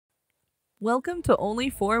Welcome to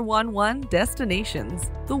Only411 Destinations,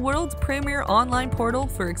 the world's premier online portal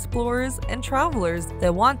for explorers and travelers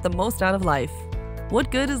that want the most out of life. What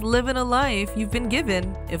good is living a life you've been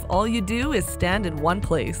given if all you do is stand in one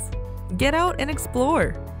place? Get out and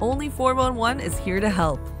explore. Only411 is here to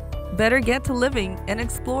help. Better get to living and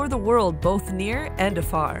explore the world both near and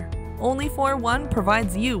afar. Only411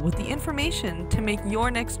 provides you with the information to make your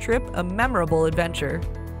next trip a memorable adventure.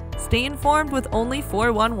 Stay informed with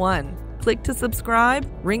Only411. Click to subscribe,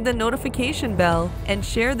 ring the notification bell, and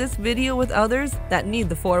share this video with others that need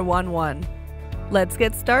the 411. Let's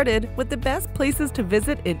get started with the best places to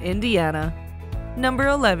visit in Indiana. Number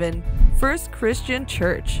 11. First Christian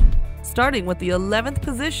Church. Starting with the 11th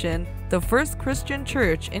position, the First Christian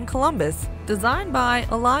Church in Columbus, designed by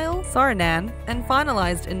Eliel Saarinen and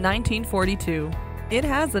finalized in 1942. It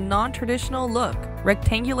has a non-traditional look,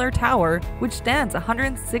 rectangular tower which stands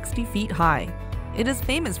 160 feet high. It is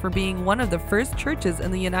famous for being one of the first churches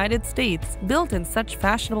in the United States built in such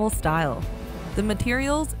fashionable style. The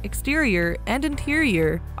materials, exterior and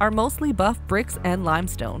interior, are mostly buff bricks and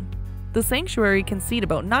limestone. The sanctuary can seat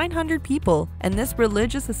about 900 people, and this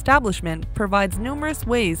religious establishment provides numerous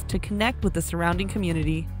ways to connect with the surrounding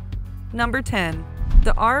community. Number 10.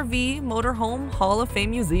 The RV Motorhome Hall of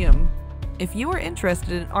Fame Museum. If you are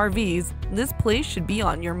interested in RVs, this place should be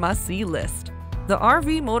on your must-see list. The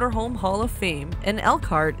RV Motorhome Hall of Fame in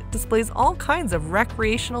Elkhart displays all kinds of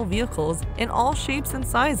recreational vehicles in all shapes and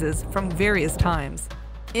sizes from various times.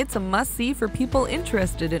 It's a must-see for people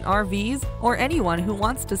interested in RVs or anyone who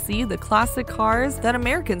wants to see the classic cars that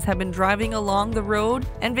Americans have been driving along the road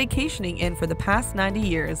and vacationing in for the past 90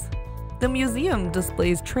 years. The museum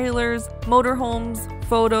displays trailers, motorhomes,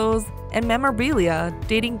 photos, and memorabilia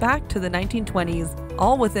dating back to the 1920s,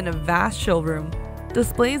 all within a vast showroom.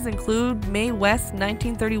 Displays include Mae West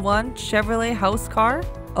 1931 Chevrolet house car,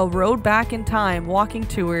 a road back in time walking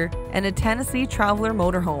tour, and a Tennessee Traveler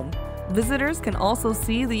motorhome. Visitors can also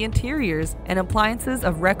see the interiors and appliances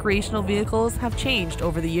of recreational vehicles have changed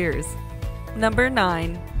over the years. Number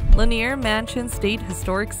 9. Lanier Mansion State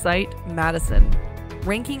Historic Site, Madison.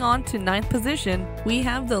 Ranking on to 9th position, we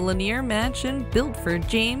have the Lanier Mansion built for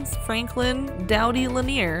James Franklin Doughty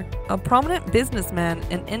Lanier, a prominent businessman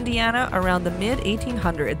in Indiana around the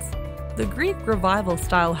mid-1800s. The Greek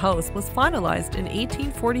Revival-style house was finalized in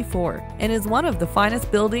 1844 and is one of the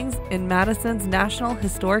finest buildings in Madison's National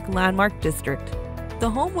Historic Landmark District. The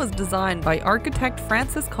home was designed by architect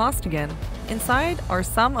Francis Costigan. Inside are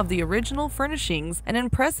some of the original furnishings and an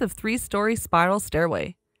impressive 3-story spiral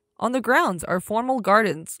stairway. On the grounds are formal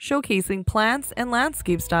gardens showcasing plants and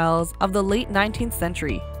landscape styles of the late 19th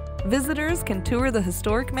century. Visitors can tour the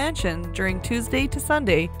historic mansion during Tuesday to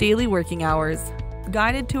Sunday daily working hours.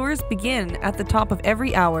 Guided tours begin at the top of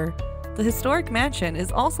every hour. The historic mansion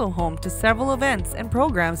is also home to several events and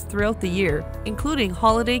programs throughout the year, including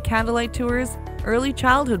holiday candlelight tours, early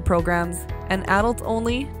childhood programs, and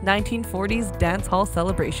adults-only 1940s dance hall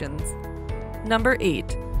celebrations. Number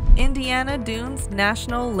 8. Indiana Dunes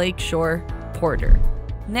National Lakeshore, Porter.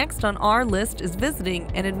 Next on our list is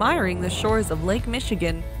visiting and admiring the shores of Lake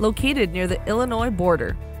Michigan, located near the Illinois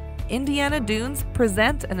border. Indiana Dunes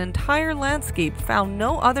present an entire landscape found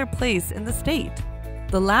no other place in the state.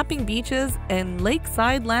 The lapping beaches and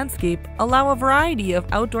lakeside landscape allow a variety of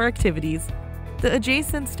outdoor activities. The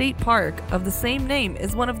adjacent state park of the same name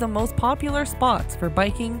is one of the most popular spots for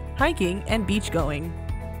biking, hiking, and beach going.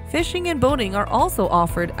 Fishing and boating are also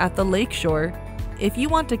offered at the Lakeshore. If you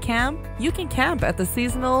want to camp, you can camp at the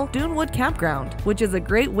seasonal Dunewood Campground, which is a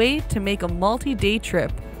great way to make a multi-day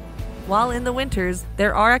trip. While in the winters,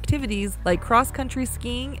 there are activities like cross-country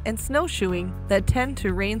skiing and snowshoeing that tend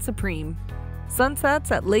to reign supreme.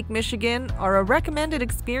 Sunsets at Lake Michigan are a recommended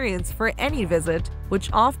experience for any visit,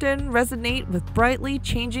 which often resonate with brightly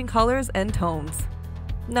changing colors and tones.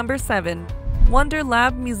 Number 7.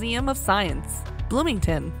 WonderLab Museum of Science,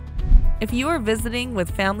 Bloomington. If you are visiting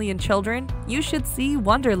with family and children, you should see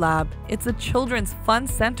WonderLab. It's a children's fun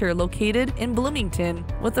center located in Bloomington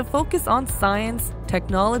with a focus on science,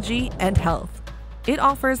 technology, and health. It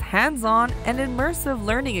offers hands-on and immersive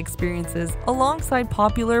learning experiences alongside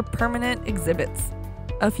popular permanent exhibits.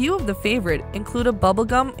 A few of the favorite include a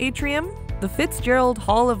bubblegum atrium, the Fitzgerald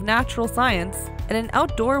Hall of Natural Science, and an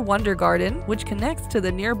outdoor wonder garden which connects to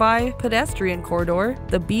the nearby pedestrian corridor,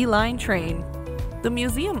 the B-Line train. The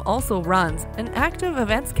museum also runs an active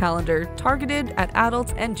events calendar targeted at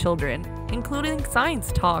adults and children, including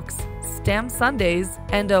science talks, STEM Sundays,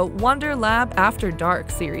 and a WonderLab After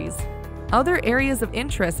Dark series. Other areas of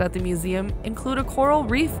interest at the museum include a coral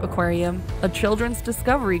reef aquarium, a children's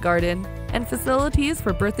discovery garden, and facilities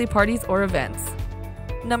for birthday parties or events.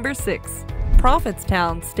 Number 6.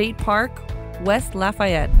 Prophetstown State Park, West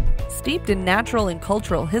Lafayette. Steeped in natural and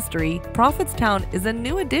cultural history, Prophetstown is a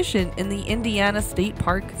new addition in the Indiana State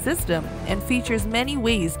Park system and features many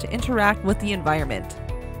ways to interact with the environment.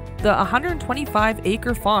 The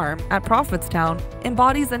 125-acre farm at Prophetstown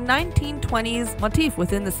embodies a 1920s motif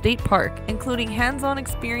within the state park, including hands-on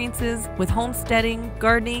experiences with homesteading,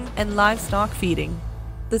 gardening, and livestock feeding.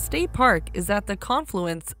 The state park is at the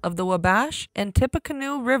confluence of the Wabash and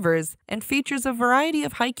Tippecanoe rivers and features a variety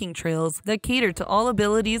of hiking trails that cater to all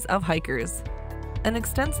abilities of hikers. An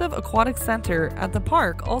extensive aquatic center at the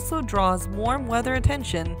park also draws warm weather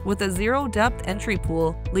attention with a zero-depth entry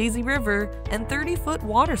pool, lazy river, and 30-foot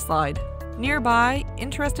water slide. Nearby,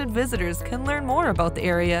 interested visitors can learn more about the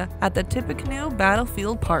area at the Tippecanoe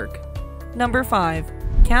Battlefield Park. Number 5.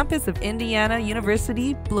 Campus of Indiana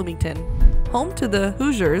University, Bloomington. Home to the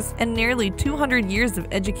Hoosiers and nearly 200 years of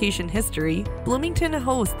education history, Bloomington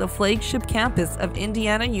hosts the flagship campus of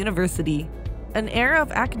Indiana University. An era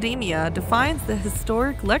of academia defines the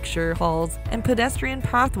historic lecture halls and pedestrian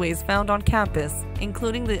pathways found on campus,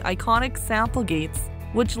 including the iconic sample gates,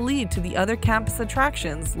 which lead to the other campus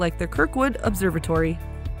attractions like the Kirkwood Observatory.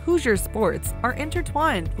 Hoosier sports are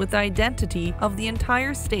intertwined with the identity of the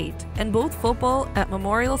entire state, and both football at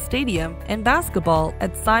Memorial Stadium and basketball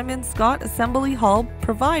at Simon Scott Assembly Hall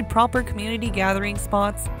provide proper community gathering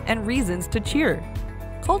spots and reasons to cheer.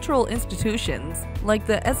 Cultural institutions like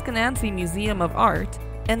the Eskenazi Museum of Art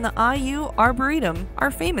and the IU Arboretum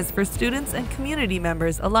are famous for students and community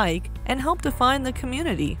members alike and help define the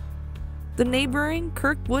community. The neighboring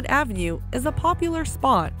Kirkwood Avenue is a popular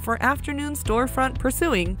spot for afternoon storefront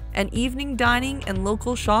pursuing and evening dining and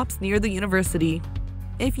local shops near the university.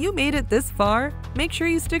 If you made it this far, make sure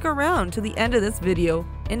you stick around to the end of this video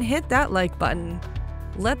and hit that like button.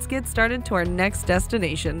 Let's get started to our next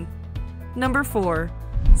destination. Number 4.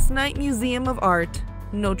 Snipe Museum of Art,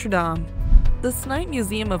 Notre Dame. The Snipe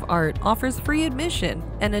Museum of Art offers free admission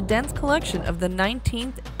and a dense collection of the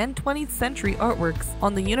 19th and 20th century artworks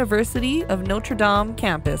on the University of Notre Dame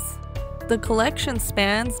campus. The collection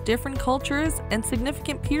spans different cultures and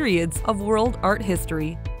significant periods of world art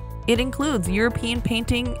history. It includes European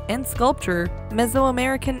painting and sculpture,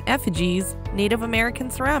 Mesoamerican effigies, Native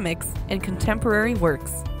American ceramics, and contemporary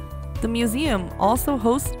works. The museum also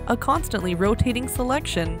hosts a constantly rotating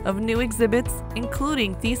selection of new exhibits,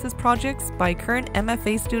 including thesis projects by current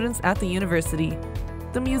MFA students at the university.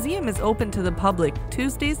 The museum is open to the public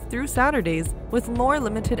Tuesdays through Saturdays with more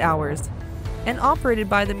limited hours. And operated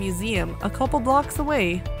by the museum a couple blocks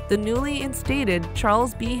away, the newly instated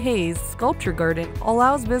Charles B. Hayes Sculpture Garden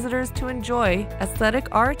allows visitors to enjoy aesthetic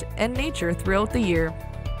art and nature throughout the year.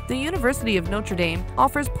 The University of Notre Dame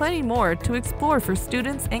offers plenty more to explore for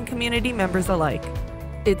students and community members alike.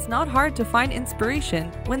 It's not hard to find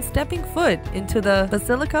inspiration when stepping foot into the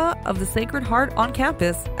Basilica of the Sacred Heart on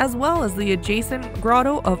campus, as well as the adjacent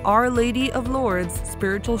Grotto of Our Lady of Lourdes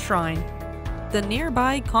spiritual shrine. The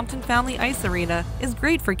nearby Compton Family Ice Arena is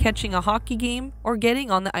great for catching a hockey game or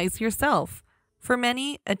getting on the ice yourself. For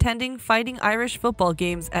many, attending Fighting Irish football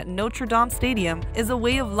games at Notre Dame Stadium is a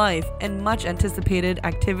way of life and much anticipated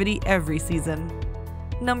activity every season.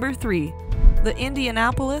 Number 3. The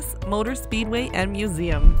Indianapolis Motor Speedway and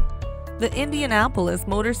Museum. The Indianapolis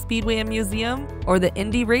Motor Speedway and Museum, or the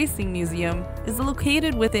Indy Racing Museum, is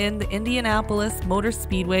located within the Indianapolis Motor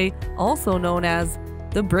Speedway, also known as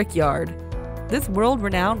the Brickyard. This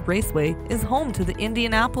world-renowned raceway is home to the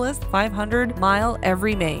Indianapolis 500 Mile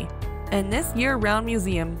every May. And this year-round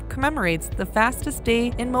museum commemorates the fastest day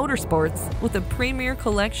in motorsports with a premier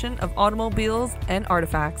collection of automobiles and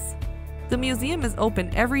artifacts. The museum is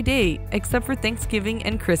open every day except for Thanksgiving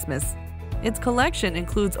and Christmas. Its collection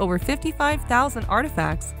includes over 55,000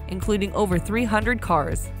 artifacts, including over 300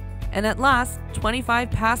 cars. And at last,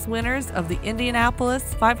 25 past winners of the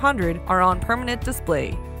Indianapolis 500 are on permanent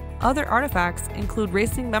display. Other artifacts include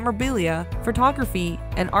racing memorabilia, photography,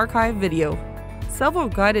 and archive video. Several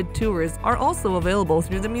guided tours are also available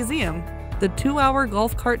through the museum. The 2-hour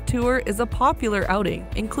golf cart tour is a popular outing,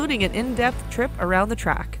 including an in-depth trip around the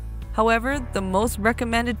track. However, the most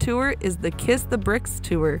recommended tour is the Kiss the Bricks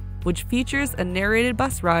tour, which features a narrated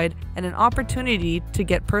bus ride and an opportunity to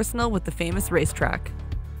get personal with the famous racetrack.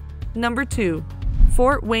 Number 2.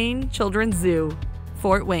 Fort Wayne Children's Zoo,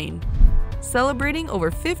 Fort Wayne. Celebrating over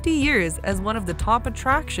 50 years as one of the top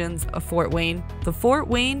attractions of Fort Wayne, the Fort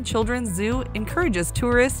Wayne Children's Zoo encourages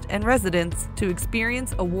tourists and residents to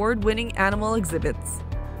experience award-winning animal exhibits.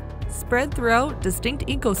 Spread throughout distinct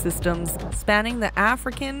ecosystems spanning the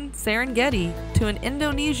African Serengeti to an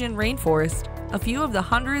Indonesian rainforest, a few of the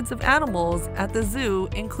hundreds of animals at the zoo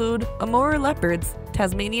include Amur leopards,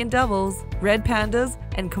 Tasmanian devils, red pandas,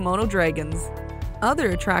 and Komodo dragons. Other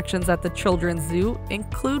attractions at the Children's Zoo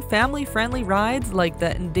include family-friendly rides like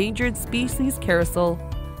the Endangered Species Carousel.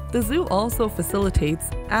 The zoo also facilitates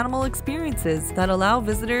animal experiences that allow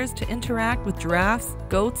visitors to interact with giraffes,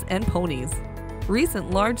 goats, and ponies. Recent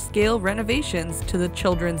large-scale renovations to the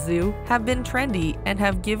Children's Zoo have been trendy and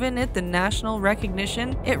have given it the national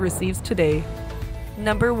recognition it receives today.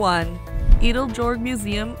 Number 1. Eiteljorg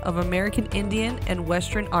Museum of American Indian and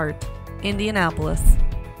Western Art, Indianapolis.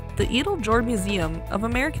 The Eiteljorg Museum of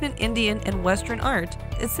American Indian and Western Art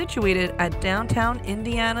is situated at downtown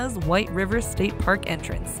Indiana's White River State Park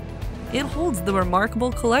entrance. It holds the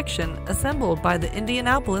remarkable collection assembled by the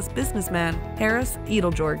Indianapolis businessman Harris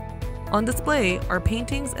Eiteljorg. On display are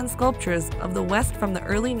paintings and sculptures of the West from the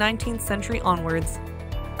early 19th century onwards.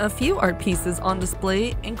 A few art pieces on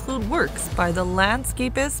display include works by the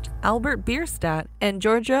landscapist Albert Bierstadt and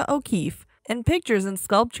Georgia O'Keeffe, and pictures and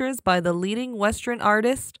sculptures by the leading Western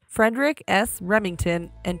artists Frederick S. Remington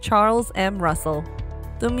and Charles M. Russell.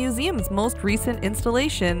 The museum's most recent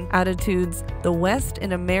installation, Attitudes: The West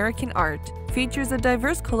in American Art, features a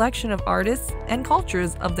diverse collection of artists and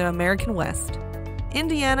cultures of the American West.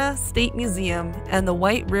 Indiana State Museum and the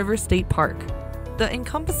White River State Park. The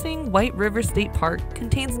encompassing White River State Park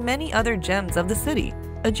contains many other gems of the city.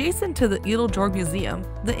 Adjacent to the Eiteljorg Museum,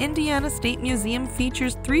 the Indiana State Museum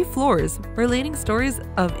features 3 floors relating stories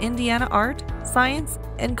of Indiana art, science,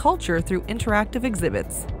 and culture through interactive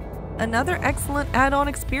exhibits. Another excellent add-on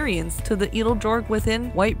experience to the Eiteljorg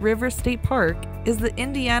within White River State Park is the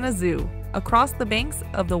Indiana Zoo, across the banks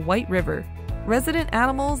of the White River. Resident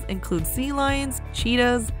animals include sea lions,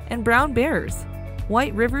 cheetahs, and brown bears.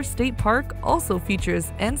 White River State Park also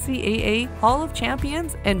features NCAA Hall of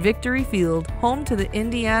Champions and Victory Field, home to the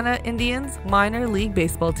Indiana Indians minor league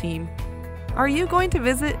baseball team. Are you going to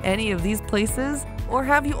visit any of these places, or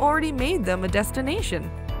have you already made them a destination?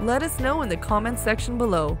 Let us know in the comments section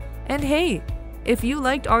below. And hey, if you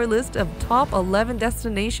liked our list of top 11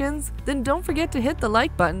 destinations, then don't forget to hit the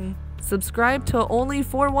like button, subscribe to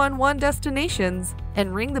Only411 Destinations,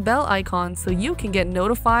 and ring the bell icon so you can get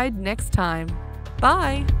notified next time.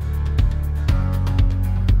 Bye!